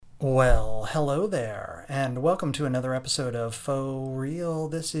Well, hello there, and welcome to another episode of Faux Real.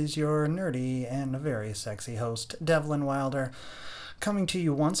 This is your nerdy and very sexy host, Devlin Wilder, coming to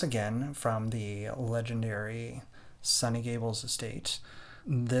you once again from the legendary Sunny Gables estate.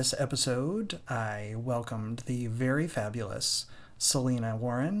 This episode, I welcomed the very fabulous Selyna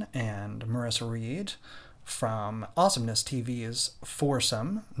Warren and Marissa Reed from Awesomeness TV's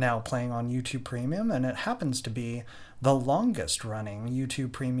Foursome, now playing on YouTube Premium, and it happens to be the longest running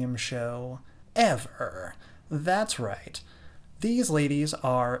YouTube Premium show ever. That's right. These ladies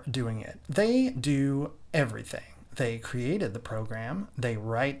are doing it. They do everything. They created the program, they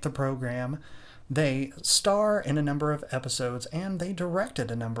write the program, they star in a number of episodes, and they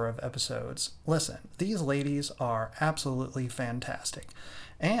directed a number of episodes. Listen, these ladies are absolutely fantastic.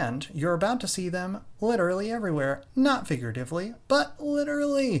 And you're about to see them literally everywhere. Not figuratively, but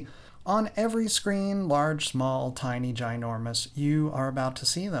literally. On every screen, large, small, tiny, ginormous, you are about to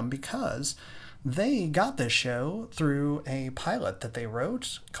see them because they got this show through a pilot that they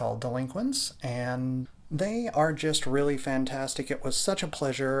wrote called Delinquents, and they are just really fantastic. It was such a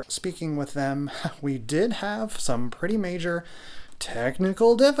pleasure speaking with them. We did have some pretty major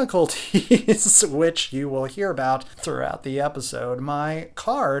technical difficulties, which you will hear about throughout the episode. My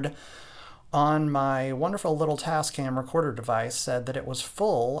card on my wonderful little Tascam recorder device said that it was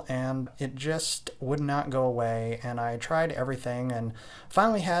full and it just would not go away, and I tried everything and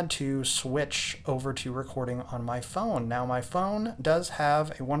finally had to switch over to recording on my phone. Now my phone does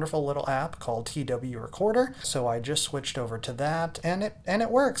have a wonderful little app called TW Recorder, so I just switched over to that and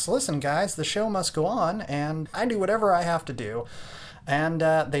it works. Listen guys, the show must go on and I do whatever I have to do. And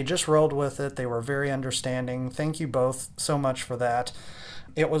they just rolled with it. They were very understanding. Thank you both so much for that.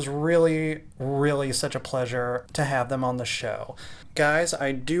 It was really, really such a pleasure to have them on the show. Guys,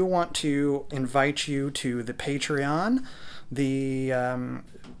 I do want to invite you to the Patreon. The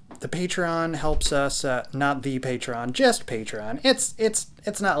Patreon helps us, not the Patreon, just Patreon.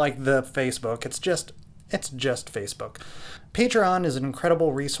 It's not like the Facebook. It's just Facebook. Patreon is an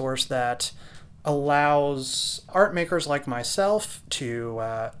incredible resource that allows art makers like myself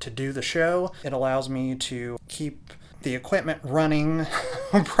to do the show. It allows me to keep the equipment running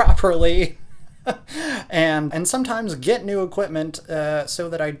properly and sometimes get new equipment so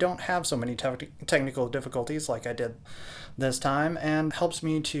that I don't have so many technical difficulties like I did this time, and helps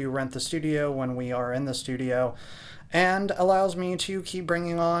me to rent the studio when we are in the studio, and allows me to keep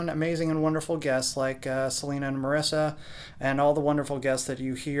bringing on amazing and wonderful guests like Selyna and Marissa, and all the wonderful guests that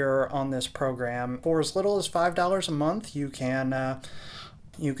you hear on this program. For as little as $5 a month, you can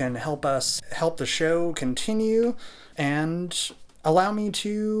help the show continue and allow me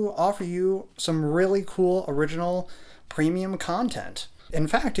to offer you some really cool original premium content. In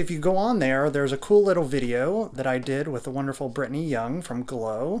fact, if you go on there, there's a cool little video that I did with the wonderful Brittany Young from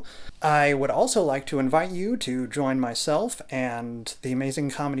Glow. I would also like to invite you to join myself and the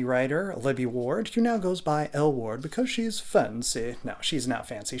amazing comedy writer Libby Ward, who now goes by L Ward because she's fancy. No, she's not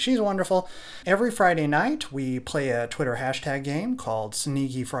fancy. She's wonderful. Every Friday night, we play a Twitter hashtag game called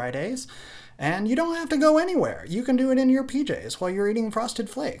Sneaky Fridays. And you don't have to go anywhere. You can do it in your PJs while you're eating Frosted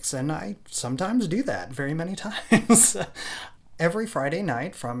Flakes. And I sometimes do that very many times. Every Friday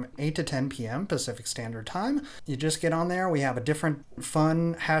night from 8 to 10 p.m. Pacific Standard Time. You just get on there. We have a different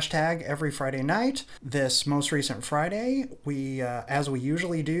fun hashtag every Friday night. This most recent Friday, we, as we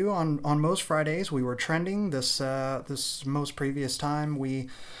usually do on most Fridays, we were trending. This most previous time, we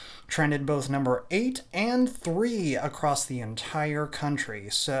trended both number 8 and 3 across the entire country.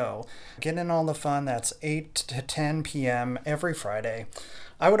 So get in all the fun. That's 8 to 10 p.m. every Friday.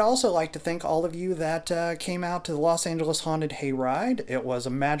 I would also like to thank all of you that came out to the Los Angeles Haunted Hayride. It was a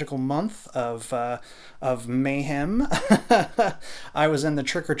magical month of mayhem. I was in the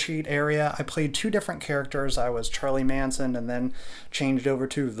trick-or-treat area. I played 2 different characters. I was Charlie Manson and then changed over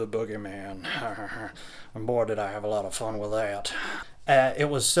to the Boogeyman. And boy, did I have a lot of fun with that. It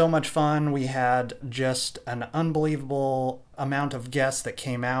was so much fun. We had just an unbelievable amount of guests that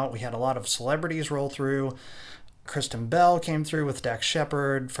came out. We had a lot of celebrities roll through. Kristen Bell came through with Dax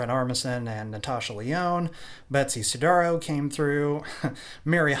Shepard, Fred Armisen, and Natasha Lyonne. Betsy Sidaro came through.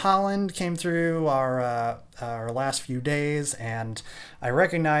 Mary Holland came through our last few days, and I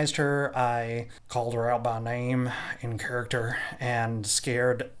recognized her. I called her out by name in character and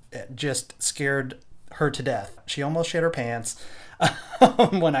scared her to death. She almost shit her pants.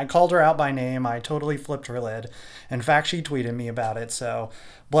 When I called her out by name, I totally flipped her lid. In fact, she tweeted me about it, so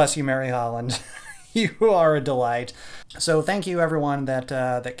bless you, Mary Holland. You are a delight. So thank you, everyone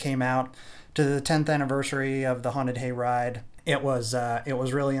that came out to the 10th anniversary of the Haunted Hayride. It was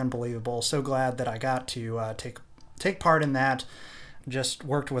really unbelievable. So glad that I got to take part in that. just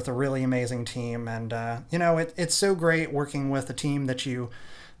worked with a really amazing team. And, it's so great working with a team that you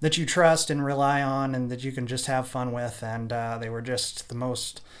trust and rely on and that you can just have fun with. And they were just the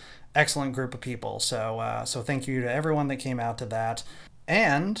most excellent group of people. So thank you to everyone that came out to that.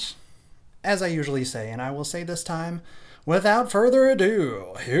 And as I usually say, and I will say this time, without further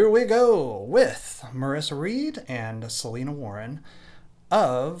ado, here we go with Marissa Reed and Selyna Warren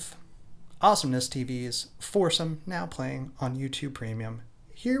of Awesomeness TV's Foursome, now playing on YouTube Premium.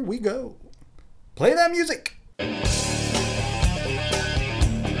 Here we go. Play that music!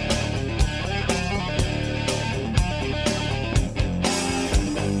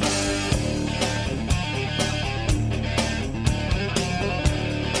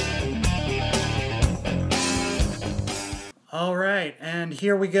 All right, and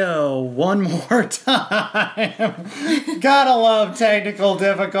here we go one more time. Gotta love technical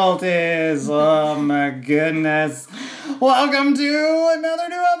difficulties. Oh my goodness. Welcome to another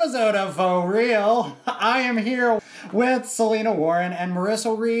new episode of Faux Real. I am here with Selyna Warren and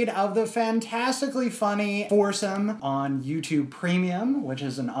Marissa Reed of the fantastically funny Foursome on YouTube Premium, which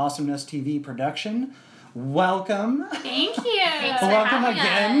is an Awesomeness TV production. Welcome. Thank you. Welcome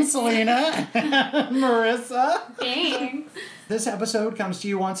again, Selyna and Marissa. Thanks. This episode comes to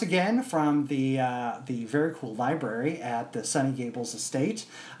you once again from the very cool library at the Sunny Gables Estate.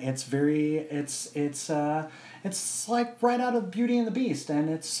 It's like right out of Beauty and the Beast, and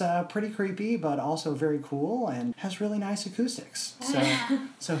it's pretty creepy, but also very cool, and has really nice acoustics.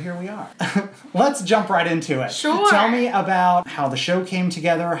 So here we are. Let's jump right into it. Sure. Tell me about how the show came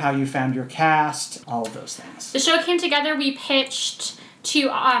together, how you found your cast, all of those things. The show came together. We pitched to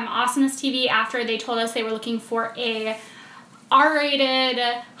Awesomeness TV after they told us they were looking for a R-rated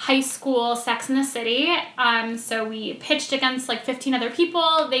high school Sex in the City. So we pitched against like 15 other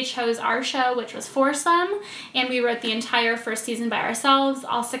people. They chose our show, which was Foursome, and we wrote the entire first season by ourselves,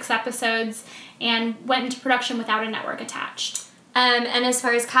 all 6 episodes, and went into production without a network attached. And as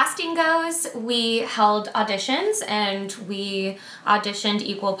far as casting goes, we held auditions, and we auditioned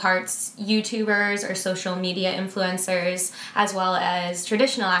equal parts YouTubers or social media influencers as well as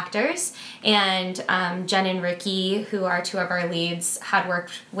traditional actors. And Jen and Ricky, who are 2 of our leads, had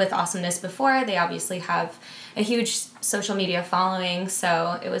worked with Awesomeness before. They obviously have a huge social media following,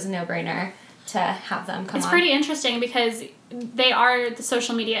 so it was a no-brainer to have them come on. It's pretty interesting because they are the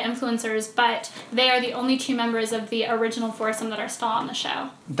social media influencers, but they are the only 2 members of the original Foursome that are still on the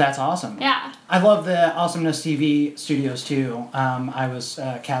show. That's awesome. Yeah. I love the Awesomeness TV studios too. I was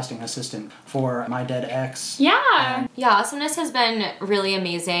casting assistant for My Dead Ex. Yeah. Yeah, Awesomeness has been really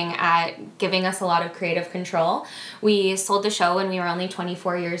amazing at giving us a lot of creative control. We sold the show when we were only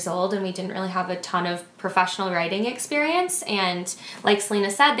 24 years old, and we didn't really have a ton of professional writing experience. And like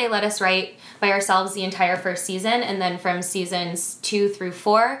Selyna said, they let us write by ourselves the entire first season, and then from seasons 2 through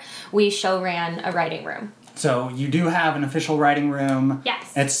 4, we show ran a writing room. So you do have an official writing room.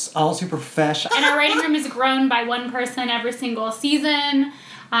 Yes. It's all super professional. And our writing room is grown by 1 person every single season.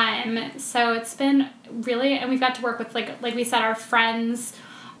 So it's been really, and we've got to work with, like we said, our friends,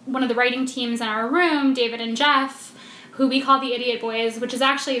 one of the writing teams in our room, David and Jeff, who we call the Idiot Boys, which is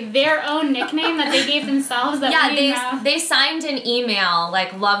actually their own nickname that they gave themselves. They signed an email,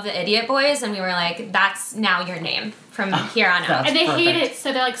 like, love the Idiot Boys, and we were like, that's now your name from here on out. And they hate it,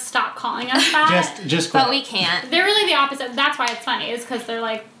 so they're like, stop calling us that. just quit. But we can't. They're really the opposite. That's why it's funny, is because they're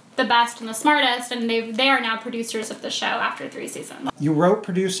like the best and the smartest, and they are now producers of the show after 3 seasons. You wrote,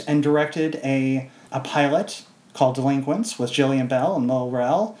 produced, and directed a pilot called Delinquents with Jillian Bell and Lil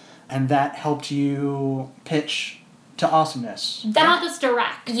Rel, and that helped you pitch to Awesomeness. That helped us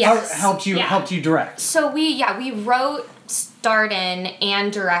direct. Yes. Helped you direct. So we wrote, starred in,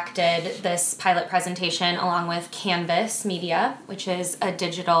 and directed this pilot presentation along with Canvas Media, which is a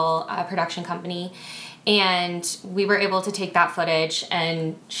digital production company. And we were able to take that footage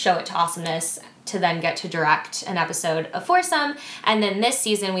and show it to Awesomeness to then get to direct an episode of Foursome. And then this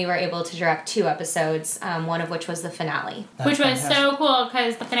season we were able to direct 2 episodes, one of which was the finale. Which was so cool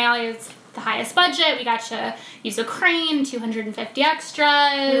because the finale is the highest budget. We got to use a crane, 250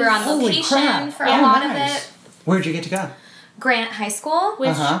 extras. We were on location for a lot of it. Where'd you get to go? Grant High School.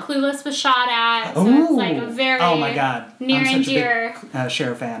 Which Clueless was shot at. So it's like a very near and dear. I'm such a big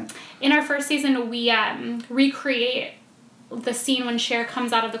Cher fan. In our first season, we recreate the scene when Cher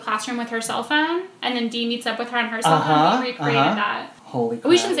comes out of the classroom with her cell phone, and then Dee meets up with her on her cell phone. We recreated that. Holy crap.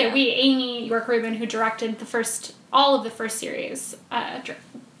 We shouldn't say we. Amy York-Rubin, who directed all of the first series,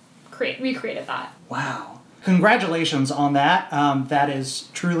 recreated that. Wow. Congratulations on that. That is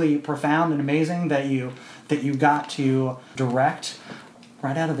truly profound and amazing that you got to direct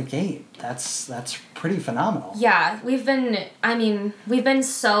right out of the gate. That's pretty phenomenal. Yeah, we've been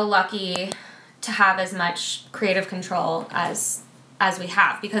so lucky to have as much creative control as we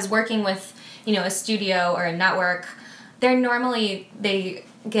have, because working with, a studio or a network, they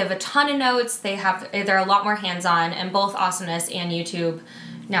give a ton of notes, they're a lot more hands-on, and both Awesomeness and YouTube,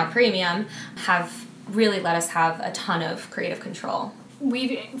 now Premium, have really let us have a ton of creative control.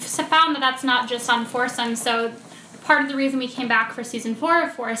 We've found that that's not just on Foursome, so part of the reason we came back for season 4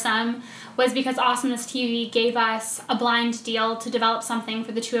 of Foursome was because Awesomeness TV gave us a blind deal to develop something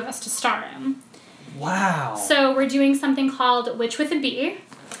for the two of us to star in. Wow. So we're doing something called Witch with a B.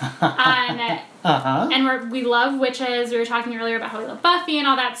 And we love witches. We were talking earlier about how we love Buffy and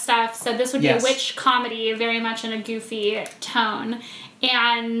all that stuff. So this would be a witch comedy, very much in a goofy tone.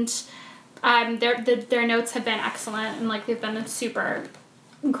 And their notes have been excellent, and they've been super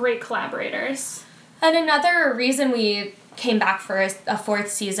great collaborators. And another reason we came back for a 4th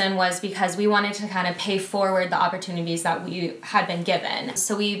season was because we wanted to kind of pay forward the opportunities that we had been given.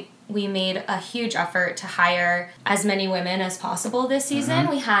 So we made a huge effort to hire as many women as possible this season.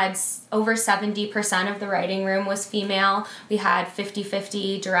 We had over 70% of the writing room was female. We had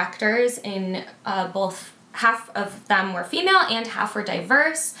 50-50 directors in both. Half of them were female and half were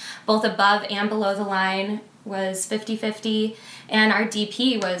diverse. Both above and below the line was 50-50. And our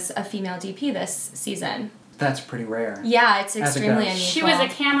DP was a female DP this season. That's pretty rare. Yeah, it's extremely unusual. She was a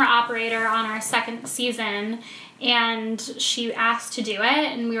camera operator on our 2nd season, and she asked to do it,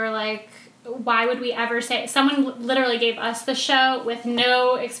 and we were like, why would we ever say... Someone literally gave us the show with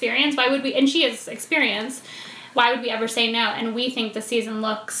no experience. Why would we... And she has experience. Why would we ever say no? And we think the season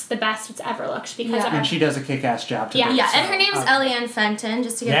looks the best it's ever looked because of her. And she does a kick-ass job today. Yeah, and her name's Eliane Fenton,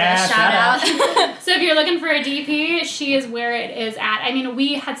 just to give her a shout out. So if you're looking for a DP, she is where it is at. I mean,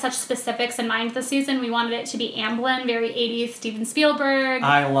 we had such specifics in mind this season. We wanted it to be Amblin, very 80s Steven Spielberg.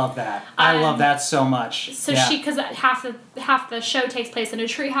 I love that. I love that so much. So because half the show takes place in a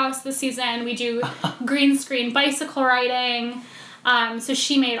treehouse this season. We do green screen bicycle riding. So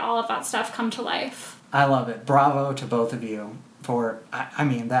she made all of that stuff come to life. I love it. Bravo to both of you for,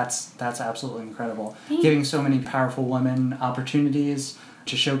 that's absolutely incredible. Giving so many powerful women opportunities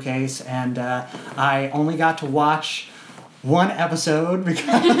to showcase, and I only got to watch one episode because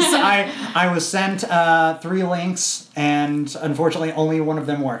I was sent 3 links, and unfortunately only one of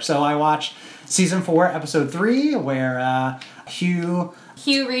them worked. So I watched season 4, episode 3, where Hugh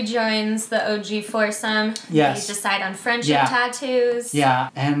rejoins the OG foursome. Yes. They decide on friendship tattoos. Yeah,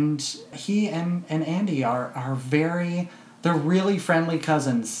 and he and Andy are they're really friendly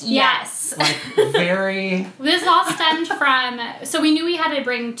cousins. Yes. Very... This all stemmed from... So we knew we had to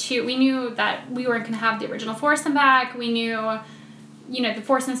bring 2... We knew that we weren't going to have the original foursome back. We knew... the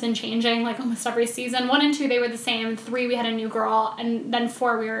foursome's been changing, almost every season. 1 and 2, they were the same. 3, we had a new girl. And then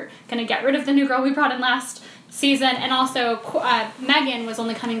 4, we were going to get rid of the new girl we brought in last season. And also, Megan was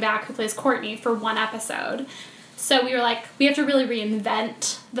only coming back, who plays Courtney, for 1 episode. So we were like, we have to really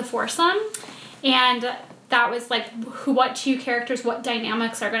reinvent the foursome. And that was what 2 characters, what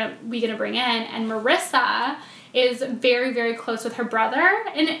dynamics are we gonna bring in? And Marissa is very, very close with her brother,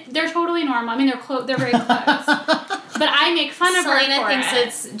 and they're totally normal. I mean, they're very close. But I make fun of her for Selyna thinks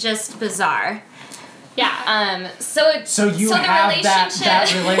it's just bizarre. Yeah. So you have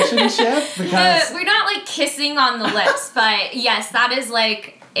that relationship because we're not kissing on the lips, but yes, that is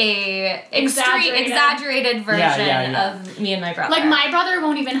a exaggerated version of me and my brother. My brother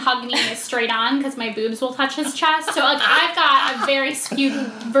won't even hug me straight on because my boobs will touch his chest. So I've got a very skewed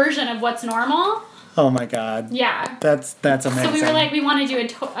version of what's normal. Oh my god. Yeah. That's amazing. So we were we want to do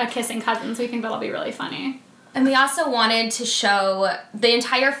a kissing cousins. We think that'll be really funny. And we also wanted to show the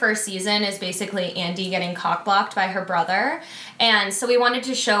entire first season is basically Andy getting cock-blocked by her brother. And so we wanted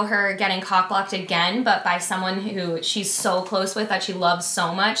to show her getting cock-blocked again, but by someone who she's so close with that she loves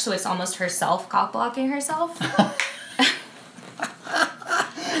so much, so it's almost herself cock-blocking herself.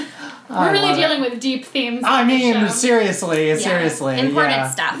 We're really dealing with deep themes. Seriously.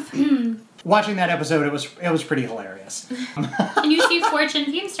 Important stuff. Watching that episode, it was pretty hilarious. And you see Fortune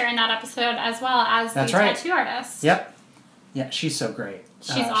Feimster in that episode as well as the tattoo artist. Yep. Yeah, she's so great.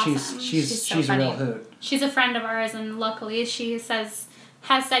 She's awesome. She's a real hoot. She's a friend of ours, and luckily she has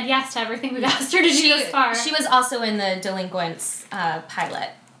said yes to everything we've asked her to do this far. She was also in the Delinquents pilot.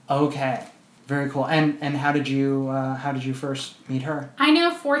 Okay. Very cool. And how did you first meet her? I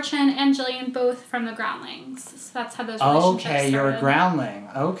know Fortune and Jillian both from the Groundlings. So that's how those relationships Okay, you're a started. groundling.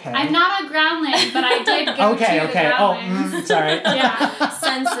 Okay. I'm not a groundling, but I did go to the Groundlings. Sorry. Yeah.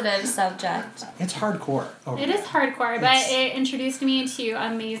 Sensitive subject. It's hardcore. It is hardcore, but it introduced me to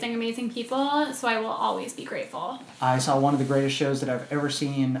amazing, amazing people, so I will always be grateful. I saw one of the greatest shows that I've ever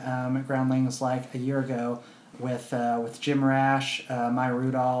seen at Groundlings like a year ago with Jim Rash, Maya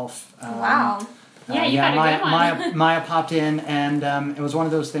Rudolph. Wow. Yeah, you had a good one. Maya popped in, and it was one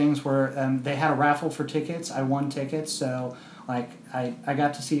of those things where they had a raffle for tickets. I won tickets, so like I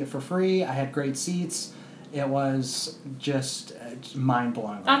got to see it for free. I had great seats. It was just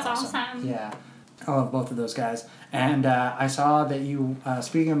mind-blowing. That's awesome. Yeah. I love both of those guys. And I saw that you,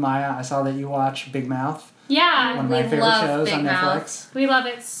 speaking of Maya, I saw that you watch Big Mouth. Yeah. One of my favorite shows Big on Mouth. Netflix. We love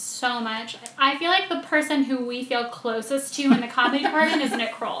it so much. I feel like the person who we feel closest to in the comedy department is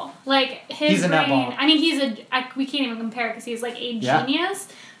Nick Kroll. Like, his He's a brain... nutball. I mean, we can't even compare because he's, like, a Yeah. genius.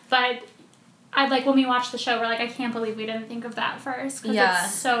 But... when we watched the show, we're like, I can't believe we didn't think of that first. Because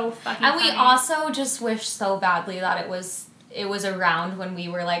it's so fucking And funny. we also just wish so badly that it was around when we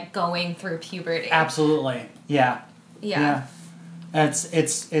were, like, going through puberty. Absolutely. Yeah. Yeah.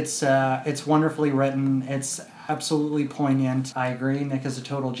 It's wonderfully written. It's absolutely poignant. I agree. Nick is a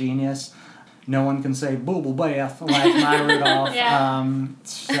total genius. No one can say booble bath like Maya Rudolph.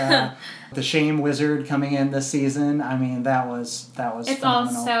 Yeah. The Shame Wizard coming in this season. I mean, that was It's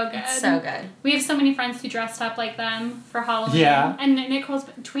phenomenal. all so good. So good. We have so many friends who dressed up like them for Halloween. Yeah. And Nick Kroll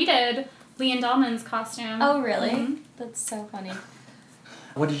tweeted Leanne Dahlman's costume. Oh, really? Mm-hmm. That's so funny.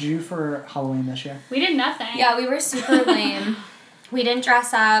 What did you do for Halloween this year? We did nothing. Yeah, we were super lame. We didn't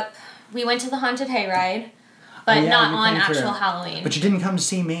dress up. We went to the haunted hayride, but not on actual Halloween. But you didn't come to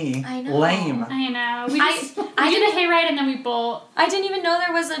see me. I know. Lame. I know. We I did a hayride and then we bolt. I didn't even know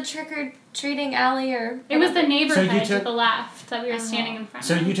there was a trick-or-treating alley or... It was the neighborhood So you took- to the left that we were standing in front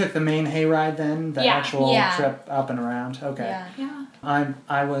So of. you took the main hayride then? The Yeah. actual Yeah. trip up and around? Okay. Yeah. Yeah.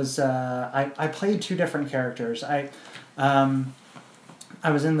 I played two different characters. I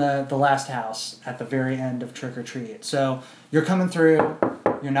was in the last house at the very end of Trick or Treat. So you're coming through,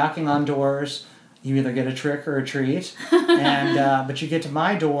 you're knocking on doors, you either get a trick or a treat, and but you get to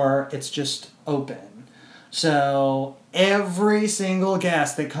my door, it's just open. So every single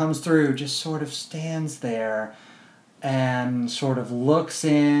guest that comes through just sort of stands there and sort of looks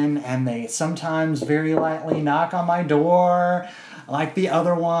in, and they sometimes very lightly knock on my door like the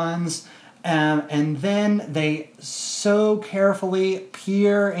other ones. And then they so carefully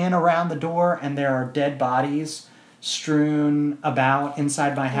peer in around the door, and there are dead bodies strewn about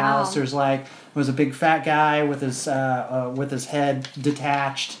inside my house. Wow. There's there was a big fat guy with his head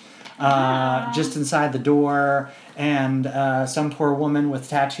detached just inside the door, and some poor woman with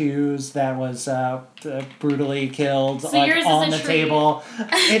tattoos that was brutally killed yours is on a the treat. table.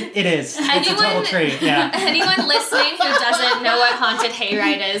 It is. It's a total treat. Yeah. Anyone listening who doesn't know what haunted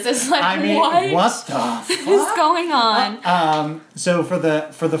hayride is like, I mean, what the fuck is going on? So for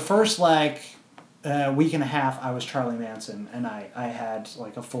the first week and a half, I was Charlie Manson, and I had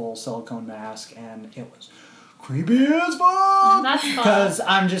like a full silicone mask, and it was creepy as fuck. That's fun. Because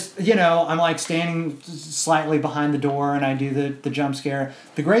I'm just, I'm like standing slightly behind the door, and I do the jump scare.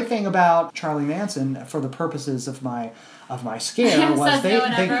 The great thing about Charlie Manson, for the purposes of my scare, was they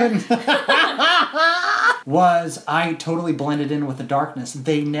couldn't. Was I totally blended in with the darkness.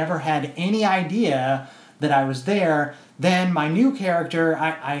 They never had any idea that I was there. Then my new character,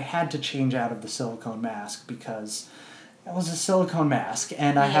 I had to change out of the silicone mask because it was a silicone mask,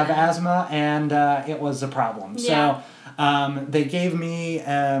 and I have asthma, and it was a problem. Yeah. So they gave me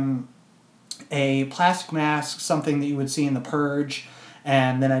a plastic mask, something that you would see in The Purge,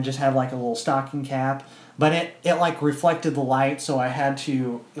 and then I just had like a little stocking cap. But it like reflected the light, so I had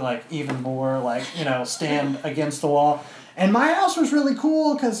to like even more stand against the wall. And my house was really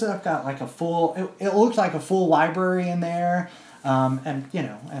cool because I've got like it looked like a full library in there.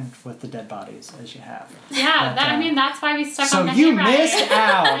 And with the dead bodies as you have. Yeah, But, that's why we stuck so on the you hayride. missed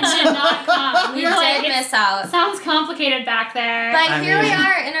out. And did not come. We were like, did miss out. Sounds complicated back there. But here we mean-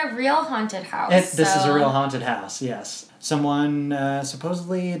 are in a real haunted house. This is a real haunted house, yes. Someone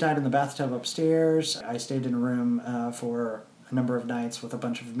supposedly died in the bathtub upstairs. I stayed in a room for a number of nights with a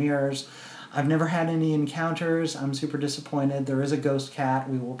bunch of mirrors. I've never had any encounters. I'm super disappointed. There is a ghost cat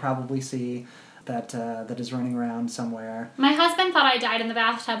we will probably see that is running around somewhere. My husband thought I died in the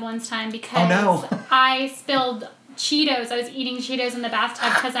bathtub once time because I spilled Cheetos. I was eating Cheetos in the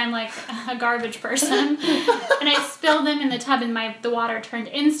bathtub because I'm like a garbage person. And I spilled them in the tub, and the water turned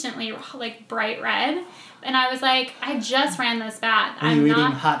instantly like bright red. And I was like, I just ran this bath. Were you eating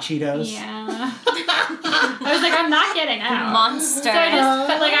hot Cheetos? Yeah. I was like, I'm not getting out. Monster. So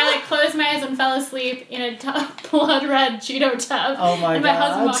I closed my eyes and fell asleep in a blood red Cheeto tub. Oh my and God. my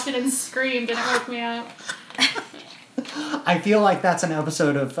husband walked in and screamed and it woke me up. I feel like that's an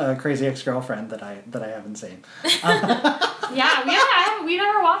episode of Crazy Ex-Girlfriend that I haven't seen. Yeah, we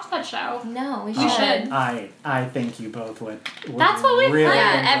never watched that show. No, we should. I think you both would That's what we've really heard.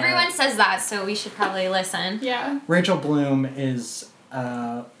 Yeah, everyone says that, so we should probably listen. Yeah. Rachel Bloom is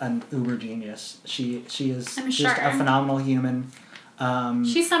an uber genius. She is I'm just sure. a phenomenal human.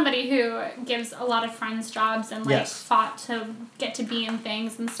 She's somebody who gives a lot of friends jobs and Yes. fought to get to be in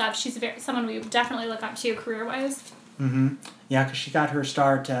things and stuff. She's someone we definitely look up to career-wise. Mm-hmm. Yeah, because she got her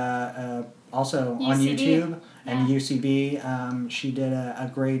start also on UCB. YouTube and Yeah. UCB. She did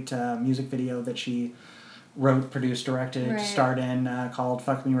a great music video that she wrote, produced, directed, Right. starred in called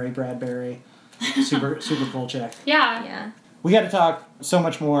 "Fuck Me Ray Bradbury." Super cool chick. Yeah. Yeah. We got to talk so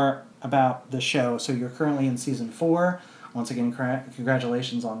much more about the show. So you're currently in season 4. Once again,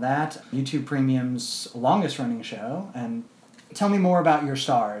 congratulations on that. YouTube Premium's longest running show. And tell me more about your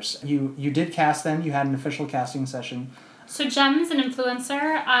stars. You did cast them. You had an official casting session. So Jem's an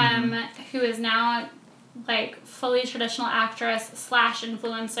influencer who is now fully traditional actress /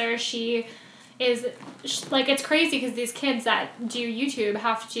 influencer. She is it's crazy because these kids that do YouTube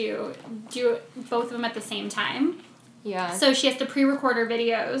have to do both of them at the same time. Yeah. So she has to pre-record her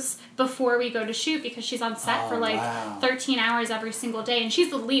videos before we go to shoot because she's on set for wow. 13 hours every single day. And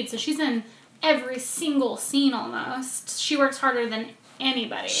she's the lead, so she's in every single scene almost. She works harder than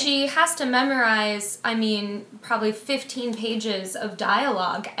anybody. She has to memorize, probably 15 pages of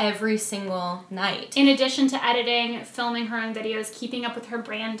dialogue every single night. In addition to editing, filming her own videos, keeping up with her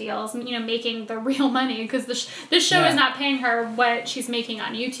brand deals, making the real money because this show is not paying her what she's making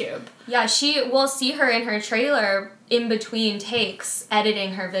on YouTube. Yeah, we'll see her in her trailer in between takes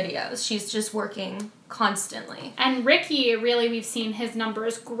editing her videos. She's just working constantly. And Ricky, really, we've seen his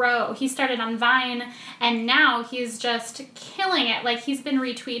numbers grow. He started on Vine, and now he's just killing it. He's been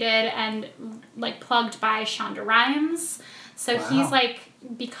retweeted and, plugged by Shonda Rhimes. So he's,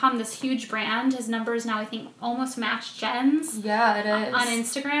 become this huge brand. His numbers now, I think, almost match Jen's. Yeah, it is. On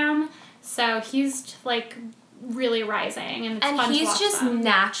Instagram. So he's, really rising, and it's fun to watch. And he's just them.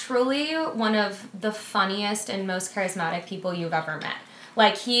 naturally one of the funniest and most charismatic people you've ever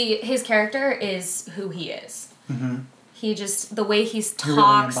met. His character is who he is. Mm-hmm. He just, the way he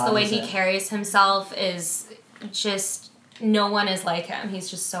talks, really the way he embodies it. carries himself is just, no one is like him. He's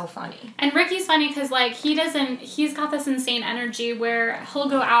just so funny. And Ricky's funny because, he's got this insane energy where he'll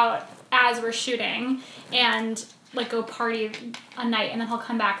go out as we're shooting and, go party a night, and then he'll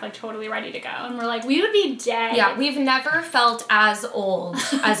come back, totally ready to go. And we're like, we would be dead. Yeah, we've never felt as old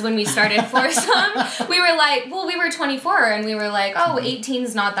as when we started Foursome. We were we were 24, and we were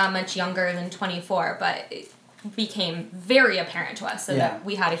 18's not that much younger than 24, but it became very apparent to us that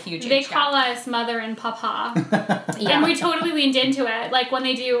we had a huge They age gap. call us mother and papa. Yeah. And we totally leaned into it.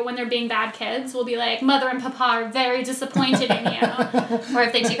 When they're being bad kids, we'll be like, mother and papa are very disappointed in you. Or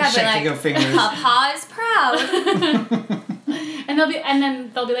if they take that, Shaking we're your fingers. Papa is proud. And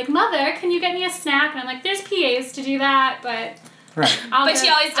then they'll be like, mother, can you get me a snack? And I'm like, there's PAs to do that, but Right. But she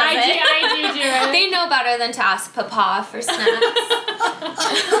always does it. I do it. They know better than to ask Papa for snacks.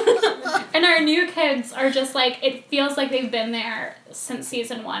 And our new kids are just it feels like they've been there since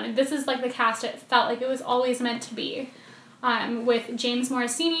season 1. And this is the cast it felt like it was always meant to be. With James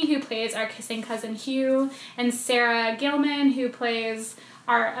Morosini, who plays our kissing cousin Hugh, and Sarah Gilman, who plays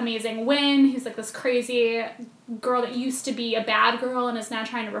our amazing Wynn, who's this crazy girl that used to be a bad girl and is now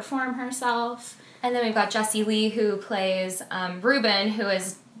trying to reform herself. And then we've got Jessie Lee, who plays Ruben, who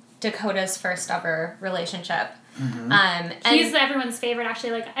is Dakota's first ever relationship. Mm-hmm. And He's everyone's favorite,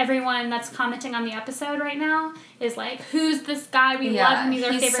 actually. Everyone that's commenting on the episode right now is who's this guy? We love him. He's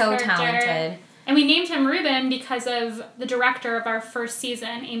our favorite so character. talented. And we named him Ruben because of the director of our first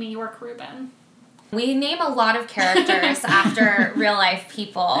season, Amy York Rubin. We name a lot of characters after real life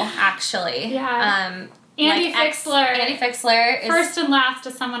people, actually. Yeah. Andy Fixler. Andy Fixler is First and last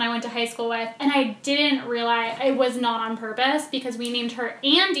is someone I went to high school with, and I didn't realize it was not on purpose because we named her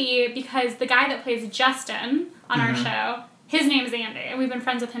Andy because the guy that plays Justin on our show, his name is Andy, and we've been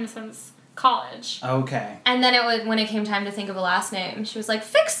friends with him since college. Okay. And then when it came time to think of a last name, she was like,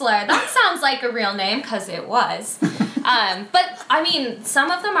 Fixler, that sounds like a real name, because it was. But,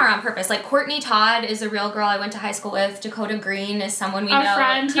 some of them are on purpose. Courtney Todd is a real girl I went to high school with. Dakota Green is someone we know Our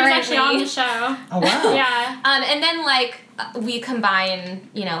friend, he was actually on the show. Oh, wow. Yeah. And then, we combine,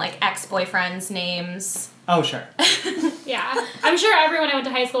 ex-boyfriends' names Oh, sure. Yeah. I'm sure everyone I went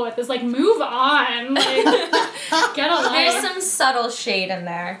to high school with is like, move on. Like, get a life. There's some subtle shade in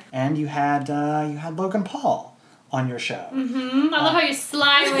there. And you had Logan Paul on your show. Mm-hmm. I love how you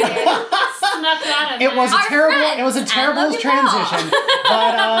slyly snuck that in It was there. a terrible transition,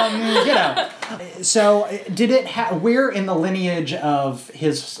 but you know. So did it? Where in the lineage of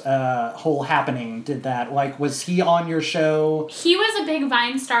his whole happening did that? Like, was he on your show? He was a big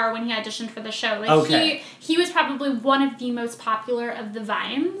Vine star when he auditioned for the show. Like, okay. He was probably one of the most popular of the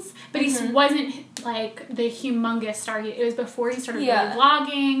Vines, but he wasn't like the humongous star. It was before he started really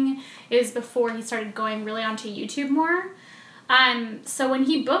vlogging. It was before he started going really onto YouTube more. So when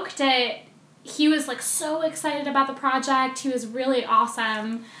he booked it, he was like so excited about the project. He was really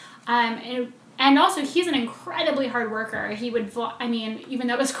awesome. And also, he's an incredibly hard worker. He would even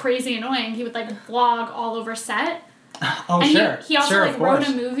though it was crazy annoying, he would like vlog all over set. Oh, and sure. He also sure, like wrote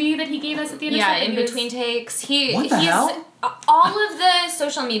a movie that he gave us at the end of set. In between takes. What the hell? All of the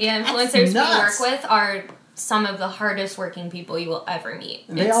social media influencers we work with are some of the hardest working people you will ever meet.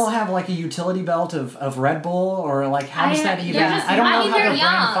 They all have like a utility belt of Red Bull, or like how does that even? Just, I don't know how they're the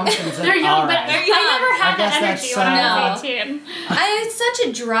brand functions. They're young, but I never had that energy when I was 18. It's such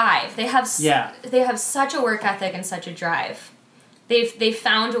a drive. They have such a work ethic and such a drive. They've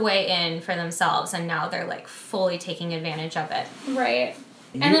found a way in for themselves, and now they're like fully taking advantage of it. Right.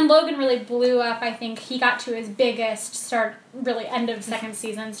 And then Logan really blew up. I think he got to his biggest start, really end of second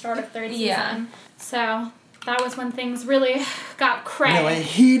season, start of third season. Yeah. So that was when things really got crazy. Really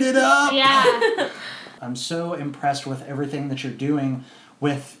heated up. Yeah. I'm so impressed with everything that you're doing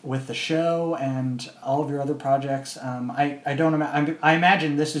with the show and all of your other projects. I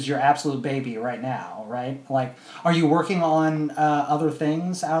imagine this is your absolute baby right now, right? Like, are you working on other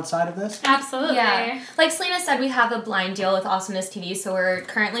things outside of this? Absolutely. Yeah. Like Selyna said, we have a blind deal with Awesomeness TV, so we're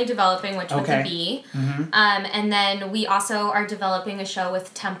currently developing Which Would It Be. Mm-hmm. And then we also are developing a show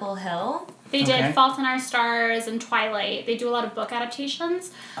with Temple Hill. They did Fault in Our Stars and Twilight. They do a lot of book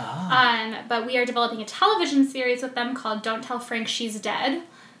adaptations. But we are developing a television series with them called Don't Tell Frank She's Dead,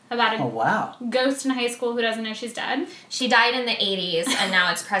 about a ghost in high school who doesn't know she's dead. She died in the 80s, and now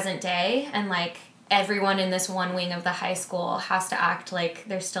it's present day, and like everyone in this one wing of the high school has to act like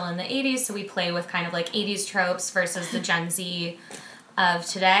they're still in the 80s, so we play with kind of like 80s tropes versus the Gen Z of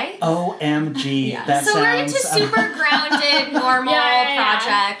today. OMG. Yeah. That so sounds... we're into super grounded, normal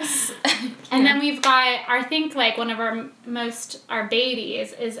projects. And then we've got, I think, like, one of our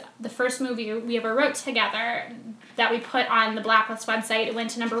babies is the first movie we ever wrote together that we put on the Blacklist website. It went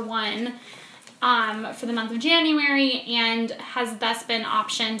to number 1 for the month of January and has thus been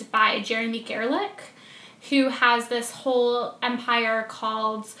optioned by Jeremy Gerlich, who has this whole empire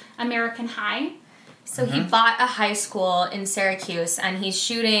called American High. So he bought a high school in Syracuse, and he's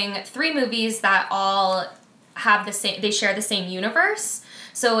shooting 3 movies that all have they share the same universe.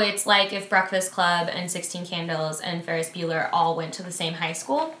 So it's like if Breakfast Club and 16 Candles and Ferris Bueller all went to the same high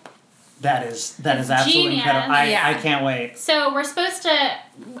school. That is absolutely incredible. I can't wait. So we're supposed to,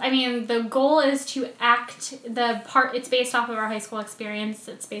 the goal is to act the part, it's based off of our high school experience,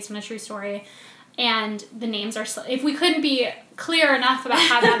 it's based on a true story, and the names are, if we couldn't be clear enough about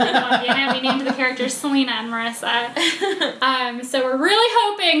how that they want to be named, we named the characters Selyna and Marissa. So we're really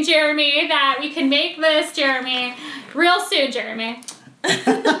hoping, Jeremy, that we can make this, Jeremy, real soon, Jeremy.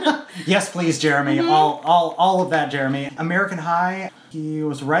 Yes, please, Jeremy. Mm-hmm. All of that, Jeremy. American High. He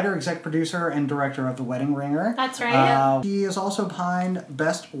was writer, exec producer, and director of The Wedding Ringer. That's right. He is also behind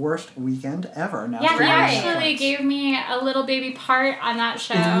Best Worst Weekend Ever. Now he actually gave me a little baby part on that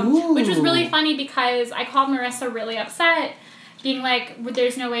show, which was really funny because I called Marissa really upset, being like,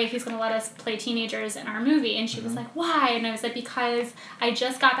 there's no way he's going to let us play teenagers in our movie. And she was like, why? And I was like, because I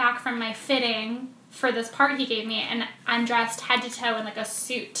just got back from my fitting for this part he gave me, and I'm dressed head to toe in like a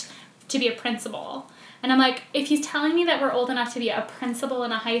suit to be a principal. And I'm like, if he's telling me that we're old enough to be a principal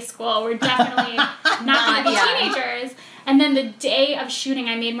in a high school, we're definitely not going to be teenagers. And then the day of shooting,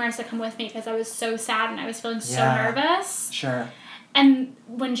 I made Marissa come with me because I was so sad and I was feeling so nervous. Sure. And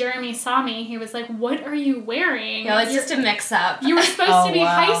when Jeremy saw me, he was like, what are you wearing? No, it's just a mix-up. You were supposed to be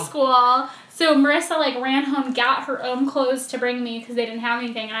high school. So Marissa, like, ran home, got her own clothes to bring me because they didn't have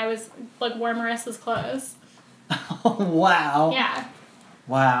anything. And I was, like, wore Marissa's clothes. Oh, wow. Yeah.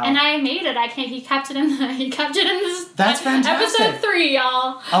 Wow. And I made it. He kept it in this. That's fantastic. Episode 3,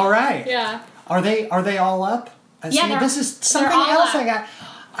 y'all. All right. Yeah. Are they all up? Yeah, this is something else up. I got.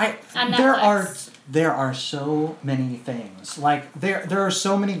 On There are so many things. Like there are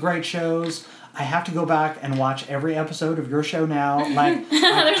so many great shows. I have to go back and watch every episode of your show now. Like There's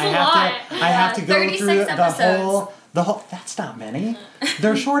a lot. I have to go through That's not many.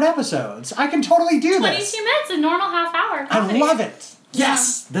 They're short episodes. I can totally do 22 this. minutes, a normal half-hour comedy. I love it.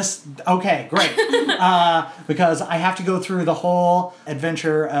 Yes. Okay, great. Because I have to go through the whole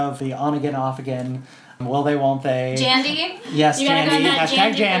adventure of the on again, off again. Will they, won't they? Jandy? Yes, You gotta go Jandy. on that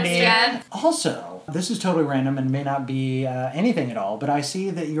Hashtag Jandy Jandy. poster. Also, this is totally random and may not be anything at all, but I see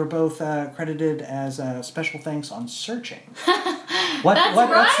that you're both credited as special thanks on Searching. What's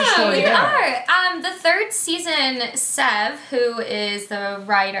the story We there? are. The third season, Sev, who is the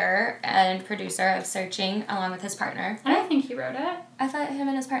writer and producer of Searching, along with his partner. I don't think he wrote it. I thought him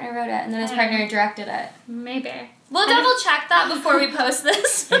and his partner wrote it, and then his partner directed it. Maybe. We'll double check that before we post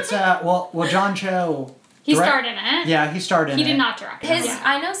this. It's well, John Cho. He starred in it. Yeah, he starred in it. He did not direct it.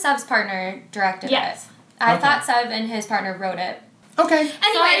 I know Sev's partner directed Yes. it. I Okay. thought Sev and his partner wrote it. Okay. Anyway,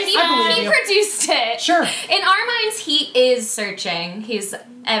 Sorry, he you. produced it. Sure. In our minds, he is Searching. He's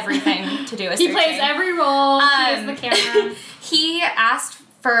everything to do with He Searching. plays every role. He is the camera. He asked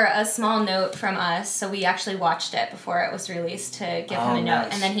for a small note from us, so we actually watched it before it was released to give him a note,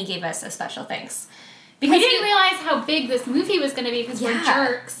 nice. and then he gave us a special thanks. Because we didn't realize how big this movie was going to be because we're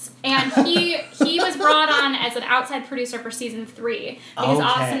jerks. And he was brought on as an outside producer for season 3 because Okay.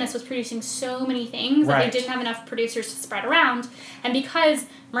 Awesomeness was producing so many things that Right. they didn't have enough producers to spread around. And because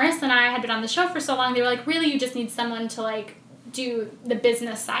Marissa and I had been on the show for so long, they were like, really, you just need someone to like do the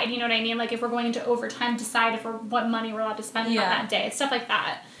business side. You know what I mean? Like if we're going into overtime, decide what money we're allowed to spend on that day, stuff like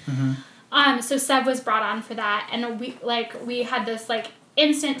that. Mm-hmm. So Seb was brought on for that, and we had this like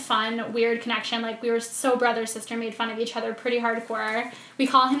instant fun, weird connection. Like, we were so brother-sister, made fun of each other pretty hardcore. We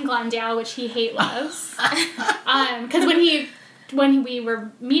call him Glendale, which he loves. Because when we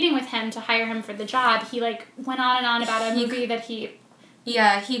were meeting with him to hire him for the job, he, like, went on and on about a movie that he...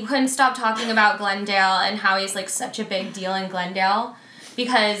 Yeah, he couldn't stop talking about Glendale and how he's, like, such a big deal in Glendale.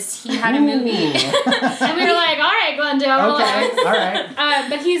 Because he had a movie. And we were like, all right, Glendale. Okay, all right.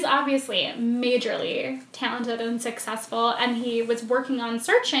 But he's obviously majorly talented and successful, and he was working on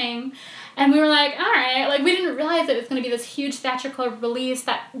Searching, and we were like, all right. Like, we didn't realize it was going to be this huge theatrical release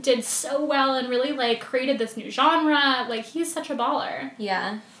that did so well and really, like, created this new genre. Like, he's such a baller.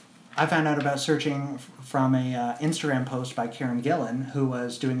 Yeah. I found out about Searching from a Instagram post by Karen Gillan, who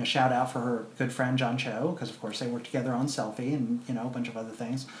was doing a shout out for her good friend John Cho, because of course they work together on Selfie and a bunch of other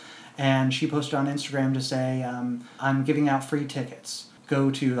things. And she posted on Instagram to say, I'm giving out free tickets.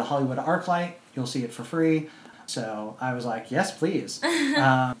 Go to the Hollywood ArcLight, you'll see it for free. So I was like, yes, please.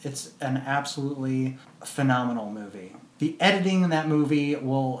 It's an absolutely phenomenal movie. The editing in that movie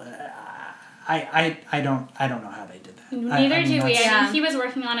will... I don't know how they did that. Neither do we. Yeah. I mean, he was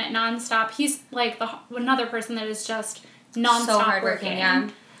working on it nonstop. He's like another person that is just nonstop So hardworking, yeah.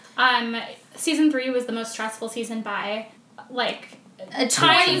 Season 3 was the most stressful season by like a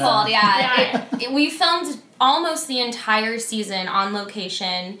 20-fold, yeah. We filmed almost the entire season on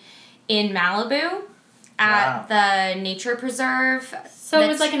location in Malibu at the nature preserve. So it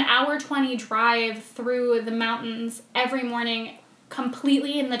was like an hour 20 drive through the mountains every morning,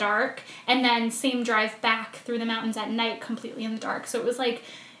 completely in the dark, and then same drive back through the mountains at night, completely in the dark. So it was like,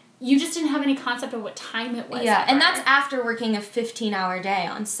 you just didn't have any concept of what time it was. Yeah, ever. and that's after working a 15-hour day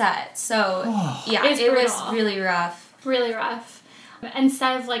on set. So, yeah, it was really rough. Really rough. And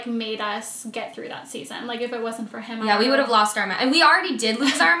Sev, like, made us get through that season. Like, if it wasn't for him... Yeah, we would have lost our mind. And we already did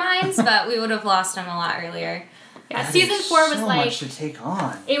lose our minds, but we would have lost them a lot earlier. Yeah, season 4 was so like... much to take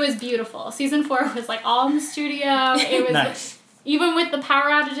on. It was beautiful. Season 4 was, like, all in the studio. It was... Nice. Even with the power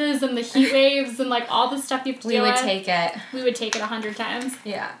outages and the heat waves and, like, all the stuff you have to deal with. Take it. We would take it 100 times.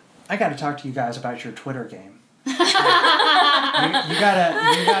 Yeah. I got to talk to you guys about your Twitter game. you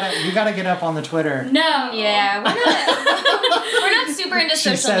gotta get up on the Twitter. No. Yeah, we're not super into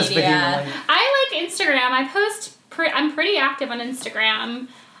She social says media. vehemently. I like Instagram. I post... I'm pretty active on Instagram.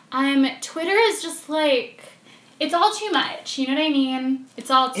 Twitter is just, like... It's all too much. You know what I mean? It's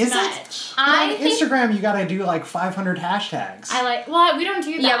all too much. On Instagram, you gotta do like 500 hashtags. Well, we don't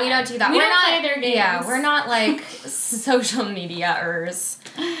do that. Yeah, we don't do that. We We're don't not play their games. Yeah, we're not like social media-ers.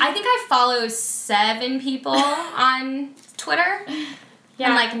 I think I follow 7 people on Twitter. Yeah.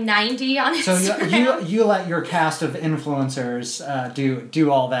 And like 90 on Instagram. So you let your cast of influencers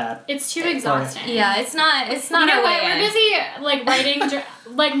do all that. It's too exhausting. Yeah, it's not You know our what? way We're in. busy like writing.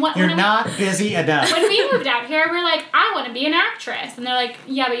 You're not busy enough. When we moved out here, we're like, I want to be an actress, and they're like,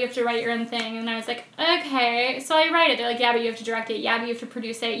 yeah, but you have to write your own thing. And I was like, okay, so I write it. They're like, yeah, but you have to direct it. Yeah, but you have to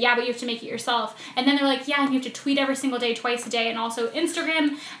produce it. Yeah, but you have to make it yourself. And then they're like, yeah, and you have to tweet every single day, twice a day, and also Instagram.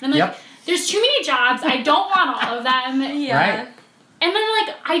 And I'm like, there's too many jobs. I don't want all of them. Yeah. Right. And then,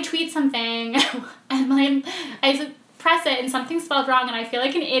 like, I tweet something, and, like, press it and something's spelled wrong and I feel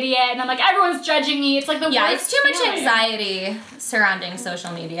like an idiot and I'm like, everyone's judging me. It's like the worst it's too much anxiety surrounding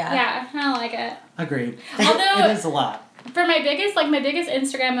social media. Yeah, I don't like it. Agreed. Although, it is a lot. For my biggest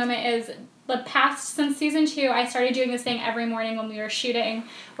Instagram moment is since season 2, I started doing this thing every morning when we were shooting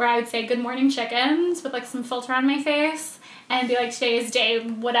where I would say good morning chickens with like some filter on my face and be like, today is day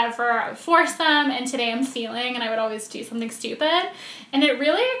whatever for them and today I'm feeling, and I would always do something stupid. And it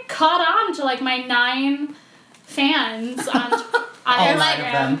really caught on to like my 9 fans on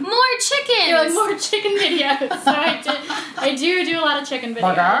Instagram. More chickens! They're like, more chicken videos. So I do a lot of chicken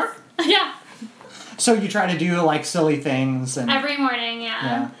videos. Burger? Yeah. So you try to do like silly things and every morning,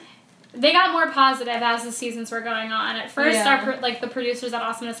 yeah. They got more positive as the seasons were going on. At first, the producers at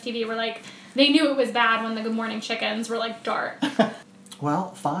Awesomeness TV were like, they knew it was bad when the Good Morning Chickens were like dark.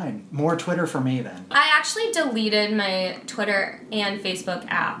 Well, fine. More Twitter for me then. I actually deleted my Twitter and Facebook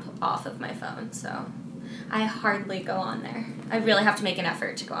app off of my phone, so I hardly go on there. I really have to make an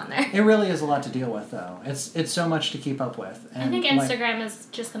effort to go on there. It really is a lot to deal with, though. It's so much to keep up with. And I think Instagram is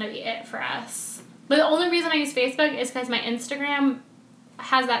just going to be it for us. But the only reason I use Facebook is because my Instagram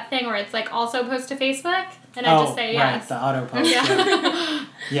has that thing where it's like also post to Facebook, and I just say yes. Right, the auto post. Yeah.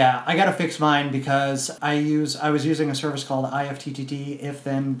 Yeah, I gotta fix mine because I was using a service called IFTTT. If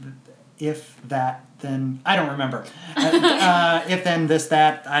that then I don't remember. If then this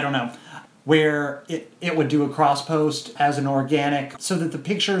that I don't know. Where it would do a cross post as an organic, so that the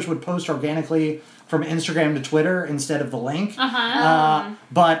pictures would post organically from Instagram to Twitter instead of the link.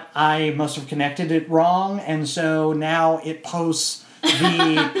 But I must have connected it wrong, and so now it posts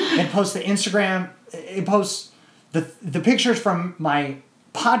the Instagram. It posts the pictures from my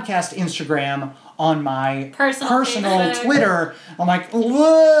podcast Instagram on my personal Twitter. I'm like,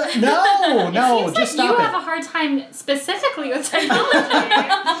 no, it just like stop you have a hard time specifically with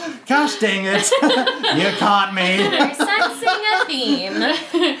technology. Gosh dang it. You caught me. You're sensing a theme.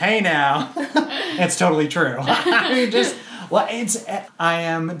 Hey now. It's totally true. I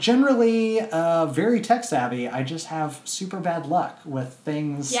am generally very tech savvy. I just have super bad luck with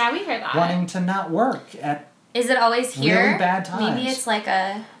things we hear that. wanting to not work at Is it always here? really bad times. Maybe it's like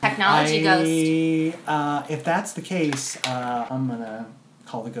a technology ghost. If that's the case, I'm going to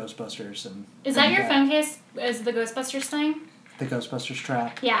call the Ghostbusters. Is that your phone case? Is the Ghostbusters thing? The Ghostbusters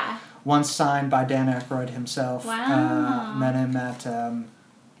track. Yeah. Once signed by Dan Aykroyd himself. Wow. Met him at...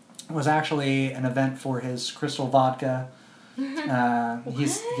 was actually an event for his Crystal Vodka.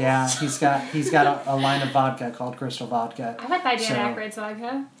 He's got a line of vodka called Crystal Vodka. I would buy Dan Aykroyd's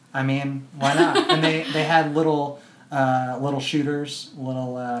vodka. I mean, why not? And they had little shooters,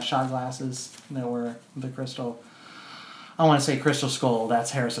 little shot glasses that were the Crystal. I want to say Crystal Skull.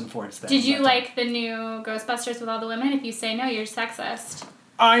 That's Harrison Ford's thing. Did you like the new Ghostbusters with all the women? If you say no, you're sexist.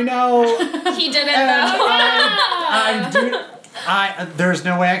 I know. He didn't know. I do. There's